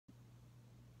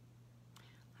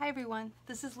Hi everyone,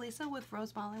 this is Lisa with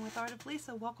Rosemaling with Art of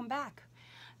Lisa. Welcome back.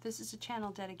 This is a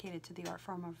channel dedicated to the art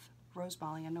form of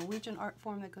Rosemaling, a Norwegian art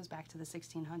form that goes back to the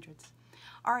 1600s.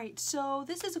 Alright, so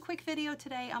this is a quick video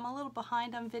today. I'm a little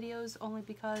behind on videos only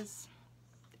because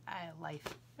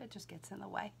life, it just gets in the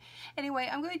way. Anyway,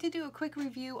 I'm going to do a quick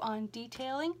review on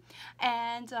detailing,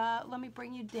 and let me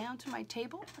bring you down to my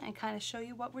table and kind of show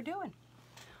you what we're doing.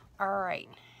 Alright,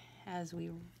 as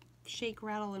we shake,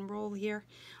 rattle, and roll here.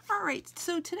 Alright,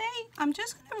 so today I'm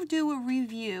just going to do a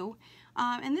review,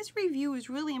 and this review is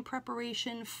really in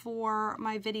preparation for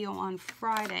my video on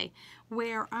Friday,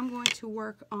 where I'm going to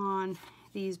work on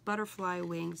these butterfly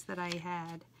wings that I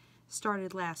had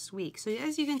started last week. So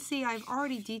as you can see, I've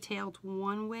already detailed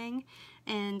one wing,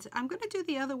 and I'm going to do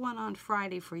the other one on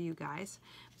Friday for you guys.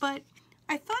 But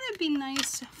I thought it'd be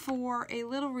nice for a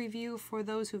little review for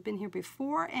those who've been here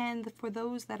before and for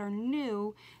those that are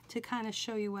new to kind of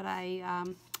show you what I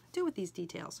do with these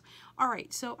details.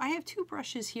 Alright, so I have two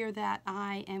brushes here that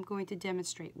I am going to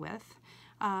demonstrate with.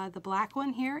 The black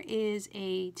one here is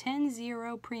a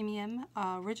 10-0 Premium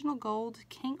Original Gold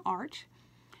King Art.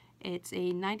 It's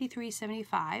a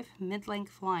 9375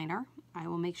 mid-length liner. I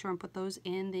will make sure and put those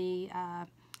in the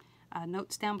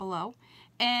notes down below.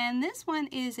 And this one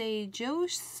is a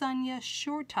JoSonja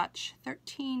Sure Touch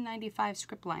 1395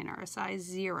 script liner, a size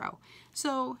 0.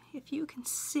 So if you can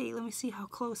see, let me see how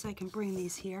close I can bring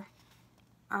these here.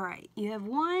 Alright, you have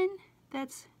one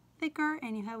that's thicker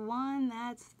and you have one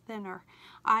that's thinner.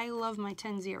 I love my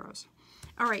 10-0s.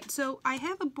 Alright, so I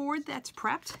have a board that's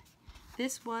prepped.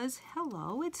 This was,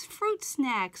 hello, it's fruit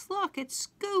snacks. Look, it's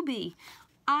Scooby.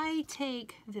 I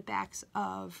take the backs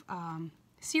of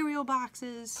cereal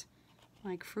boxes,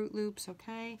 like Fruit Loops,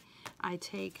 okay? I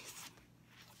take,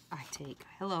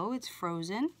 hello, it's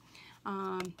Frozen,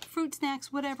 fruit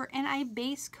snacks, whatever, and I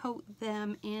base coat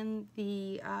them in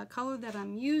the color that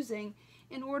I'm using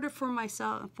in order for me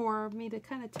to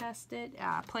kind of test it,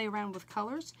 play around with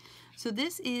colors. So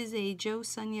this is a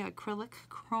JoSonja acrylic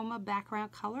chroma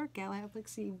background color,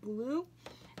 Galaxy Blue.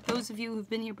 Those of you who've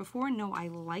been here before know I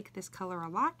like this color a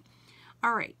lot.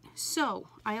 Alright, so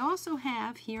I also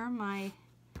have here my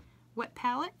wet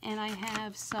palette, and I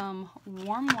have some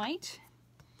warm white.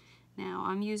 Now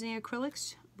I'm using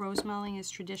acrylics. Rosemaling is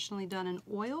traditionally done in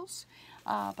oils,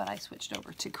 but I switched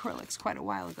over to acrylics quite a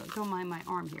while ago. Don't mind my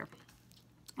arm here.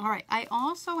 Alright, I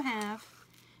also have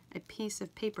a piece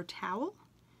of paper towel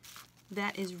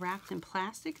that is wrapped in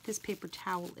plastic. This paper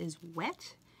towel is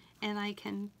wet, and I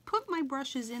can put my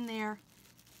brushes in there,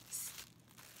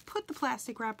 put the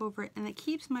plastic wrap over it, and it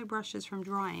keeps my brushes from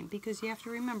drying, because you have to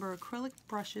remember acrylic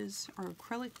brushes or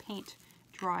acrylic paint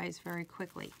dries very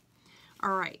quickly.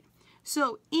 Alright,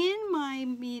 so in my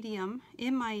medium,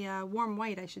 in my warm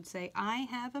white I should say, I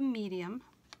have a medium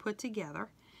put together,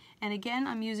 and again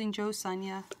I'm using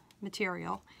JoSonja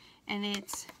material, and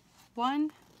it's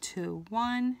 1, 2,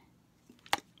 1,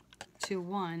 2,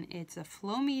 1. It's a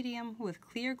flow medium with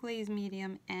clear glaze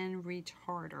medium and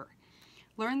retarder.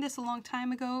 Learned this a long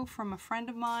time ago from a friend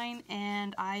of mine,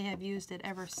 and I have used it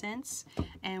ever since.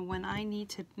 And when I need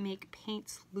to make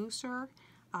paints looser,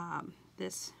 I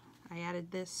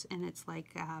added this, and it's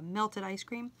like melted ice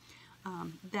cream.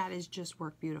 That has just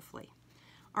worked beautifully.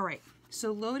 Alright,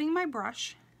 so loading my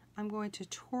brush, I'm going to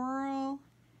twirl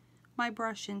my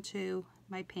brush into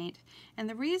my paint. And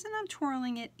the reason I'm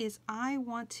twirling it is I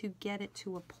want to get it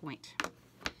to a point.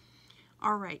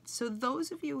 Alright, so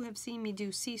those of you who have seen me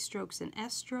do C strokes and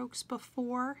S strokes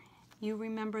before, you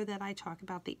remember that I talk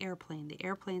about the airplane. The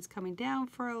airplane's coming down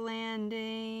for a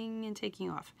landing and taking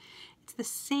off. It's the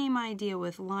same idea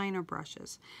with liner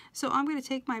brushes. So I'm going to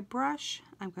take my brush,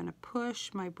 I'm going to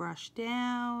push my brush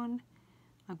down,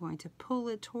 I'm going to pull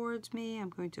it towards me, I'm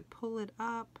going to pull it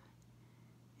up,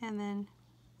 and then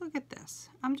look at this.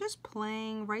 I'm just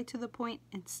playing right to the point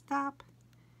and stop,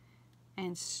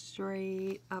 and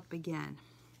straight up again.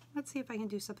 Let's see if I can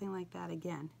do something like that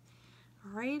again.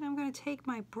 Alright, I'm going to take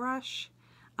my brush,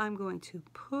 I'm going to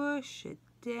push it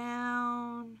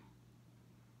down,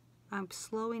 I'm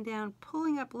slowing down,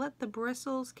 pulling up, let the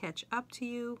bristles catch up to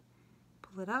you,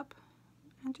 pull it up,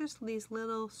 and just these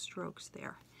little strokes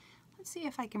there. Let's see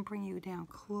if I can bring you down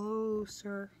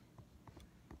closer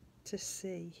to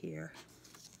see here.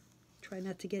 Try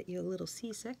not to get you a little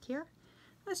seasick here.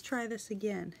 Let's try this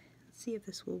again. See if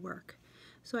this will work.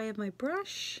 So I have my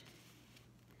brush,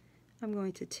 I'm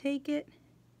going to take it,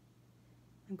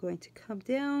 I'm going to come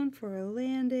down for a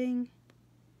landing,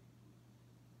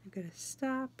 I'm going to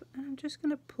stop, and I'm just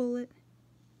going to pull it.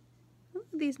 Look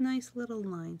at these nice little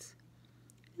lines.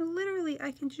 And literally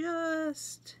I can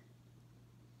just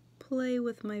play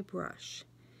with my brush.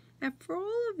 And for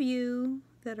all of you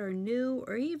that are new,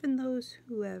 or even those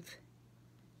who have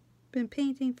been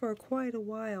painting for quite a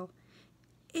while,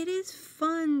 it is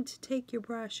fun to take your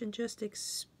brush and just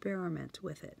experiment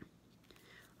with it.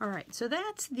 Alright, so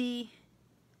that's the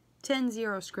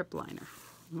 10-0 script liner.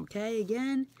 Okay,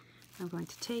 again, I'm going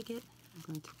to take it, I'm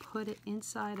going to put it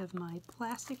inside of my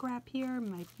plastic wrap here,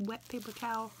 my wet paper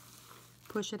towel,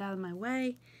 push it out of my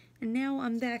way, and now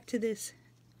I'm back to this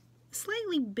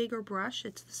slightly bigger brush.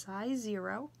 It's the size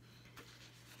 0.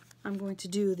 I'm going to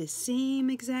do the same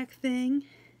exact thing.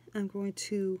 I'm going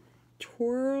to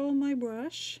twirl my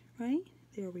brush, right?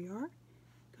 There we are.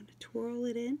 I'm going to twirl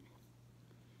it in.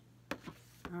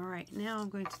 Alright, now I'm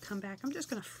going to come back. I'm just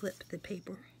going to flip the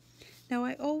paper. Now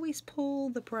I always pull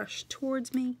the brush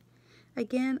towards me.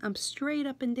 Again, I'm straight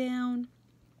up and down.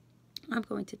 I'm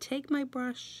going to take my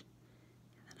brush,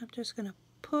 and I'm just going to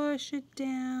push it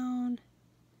down,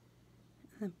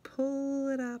 and then pull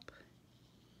it up.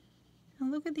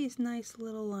 And look at these nice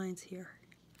little lines here.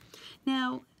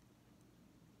 Now,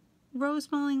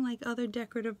 Rosemaling, like other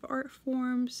decorative art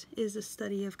forms, is a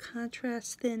study of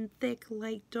contrast, thin, thick,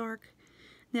 light, dark.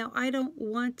 Now, I don't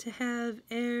want to have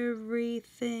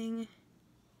everything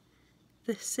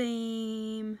the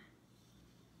same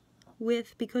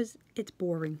width because it's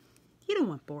boring. You don't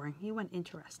want boring, you want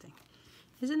interesting.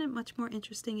 Isn't it much more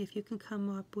interesting if you can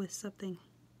come up with something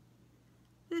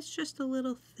that's just a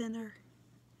little thinner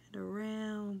and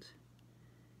around?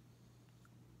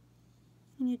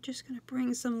 And you're just going to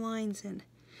bring some lines in.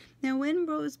 Now in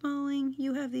Rosemaling,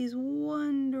 you have these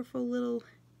wonderful little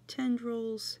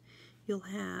tendrils. You'll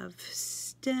have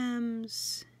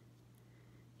stems.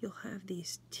 You'll have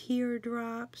these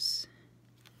teardrops.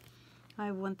 I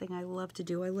have one thing I love to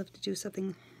do. I love to do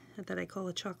something that I call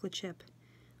a chocolate chip.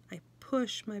 I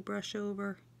push my brush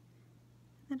over,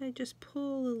 and I just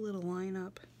pull a little line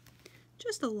up.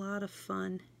 Just a lot of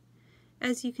fun.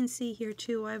 As you can see here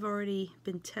too, I've already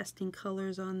been testing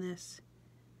colors on this.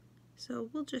 So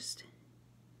we'll just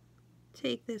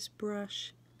take this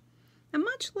brush. And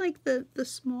much like the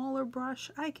smaller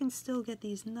brush, I can still get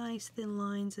these nice thin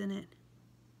lines in it.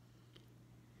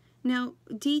 Now,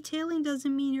 detailing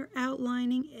doesn't mean you're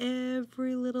outlining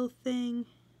every little thing.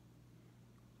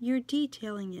 You're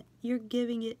detailing it. You're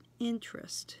giving it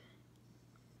interest.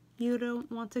 You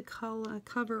don't want to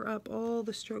cover up all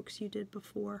the strokes you did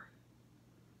before.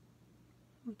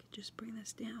 We could just bring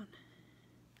this down.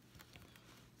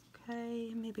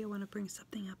 Okay, maybe I want to bring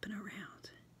something up and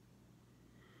around.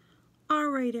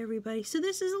 Alright everybody, so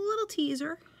this is a little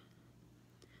teaser.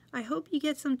 I hope you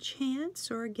get some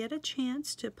chance or get a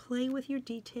chance to play with your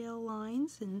detail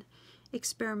lines and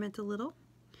experiment a little.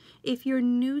 If you're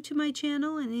new to my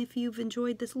channel and if you've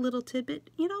enjoyed this little tidbit,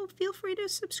 feel free to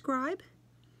subscribe.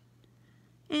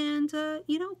 And,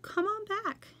 come on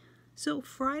back. So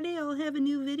Friday I'll have a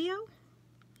new video,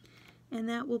 and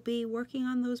that will be working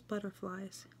on those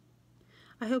butterflies.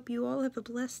 I hope you all have a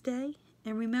blessed day,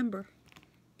 and remember,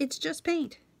 it's just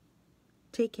paint.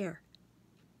 Take care.